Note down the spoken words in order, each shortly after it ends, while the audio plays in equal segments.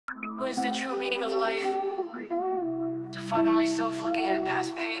What is the true meaning of life? To find myself looking at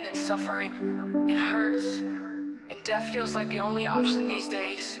past pain and suffering. It hurts, and death feels like the only option these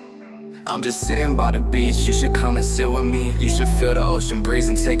days. I'm just sitting by the beach, you should come and sit with me. You should feel the ocean breeze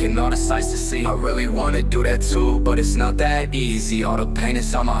and take in all the sights to see. I really wanna do that too, but it's not that easy. All the pain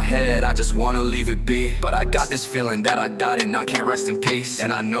is on my head, I just wanna leave it be. But I got this feeling that I died and I can't rest in peace.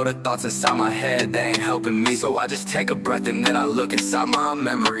 And I know the thoughts inside my head, they ain't helping me. So I just take a breath and then I look inside my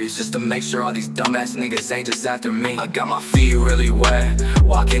memories, just to make sure all these dumbass niggas ain't just after me. I got my feet really wet,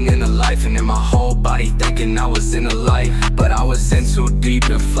 walking in the life, and in my whole body thinking I was in the light. But I was in too deep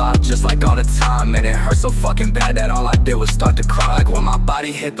and flopped just like all the time. And it hurt so fucking bad that all I did was start to cry. Like when my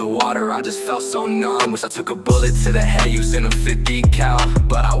body hit the water, I just felt so numb. Wish I took a bullet to the head using a 50 cal.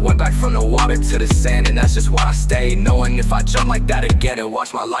 But I went back from the water to the sand, and that's just where I stayed, knowing if I jump like that again, it'd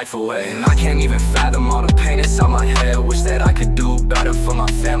wash my life away. And I can't even fathom all the pain that's on my head. Wish that I could do better for my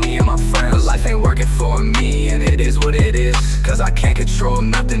family and my friends, but life ain't working for me, and it is what it is. Cause I can't control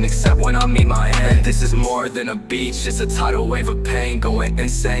nothing except when I meet my end. This is more than a beach, it's a tidal wave of pain going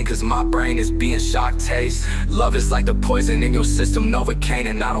insane. Cause my brain is being shocked taste. Love is like the poison in your system, Novocaine.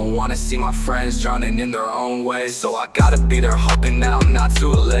 And I don't wanna see my friends drowning in their own ways. So I gotta be there hoping that I'm not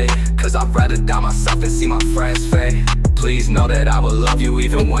too late. Cause I'd rather die myself than see my friends fade. Please know that I will love you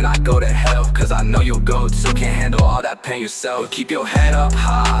even when I go to hell. Cause I know you'll go too, can't handle all that pain yourself. But keep your head up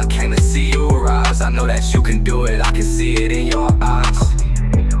high, I came to see you rise. I know that you can do it, I can see it in your eyes.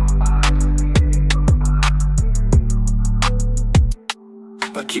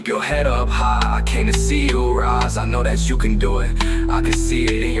 But keep your head up high, I came to see you rise. I know that you can do it, I can see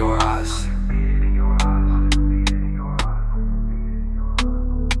it in your eyes.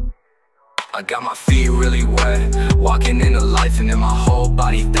 I got my feet really wet, walking in the life, and in my whole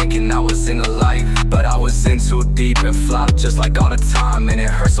body thinking I was in the light. But I was in too deep and flopped just like all the time. And it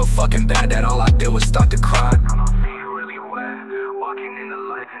hurt so fucking bad that all I did was start to cry. Got my feet really wet, walking in the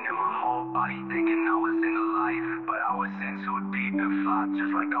life, and in my whole body thinking I was in the light. But I was in too deep and flopped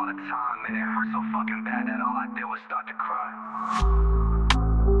just like all the time. And it hurt so fucking bad that all I did was start to cry.